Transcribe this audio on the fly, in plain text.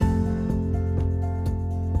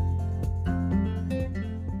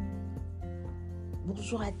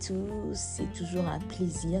Bonjour à tous, c'est toujours un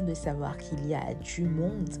plaisir de savoir qu'il y a du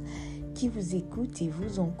monde qui vous écoute et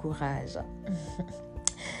vous encourage.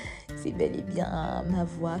 C'est bel et bien ma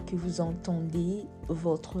voix que vous entendez,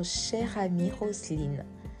 votre chère amie Roselyne.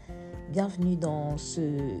 Bienvenue dans ce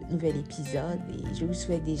nouvel épisode et je vous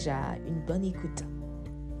souhaite déjà une bonne écoute.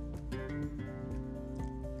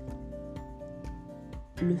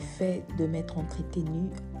 Le fait de m'être entretenu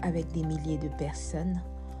avec des milliers de personnes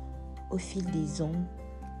au fil des ans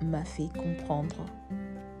m'a fait comprendre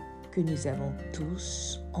que nous avons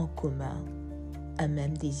tous en commun un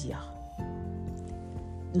même désir.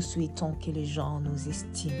 Nous souhaitons que les gens nous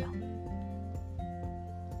estiment.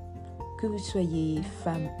 Que vous soyez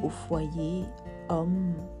femme au foyer,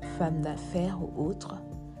 homme, femme d'affaires ou autre,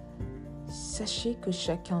 sachez que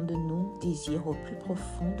chacun de nous désire au plus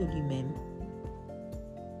profond de lui-même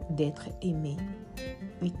d'être aimé,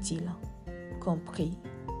 utile, compris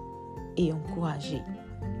et encouragé.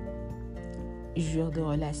 Jure de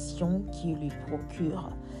relation qui lui procure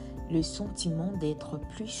le sentiment d'être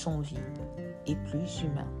plus en vie et plus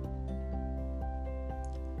humain.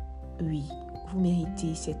 Oui, vous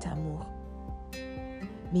méritez cet amour,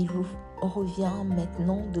 mais il vous revient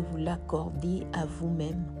maintenant de vous l'accorder à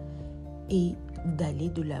vous-même et d'aller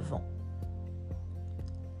de l'avant.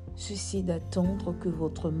 Cessez d'attendre que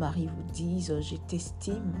votre mari vous dise « je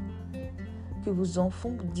t'estime », que vos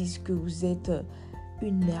enfants vous disent que vous êtes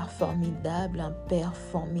une mère formidable, un père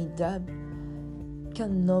formidable,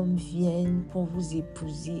 qu'un homme vienne pour vous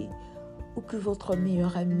épouser ou que votre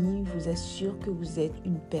meilleur ami vous assure que vous êtes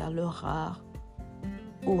une perle rare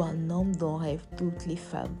ou un homme dont rêvent toutes les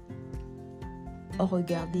femmes.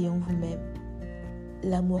 Regardez en vous-même.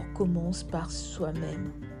 L'amour commence par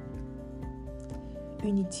soi-même.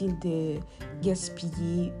 Inutile de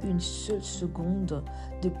gaspiller une seule seconde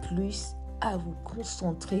de plus à vous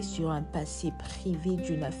concentrer sur un passé privé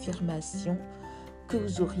d'une affirmation que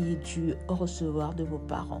vous auriez dû recevoir de vos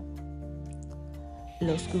parents.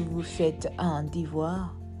 Lorsque vous faites un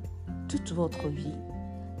devoir, toute votre vie,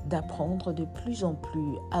 d'apprendre de plus en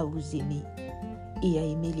plus à vous aimer et à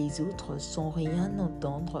aimer les autres sans rien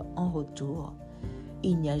entendre en retour,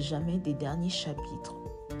 il n'y a jamais de dernier chapitre,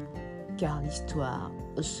 car l'histoire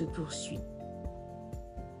se poursuit.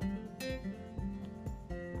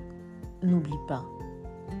 N'oublie pas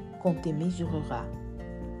qu'on te mesurera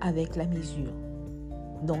avec la mesure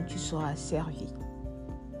dont tu seras servi.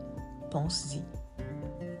 Pense-y.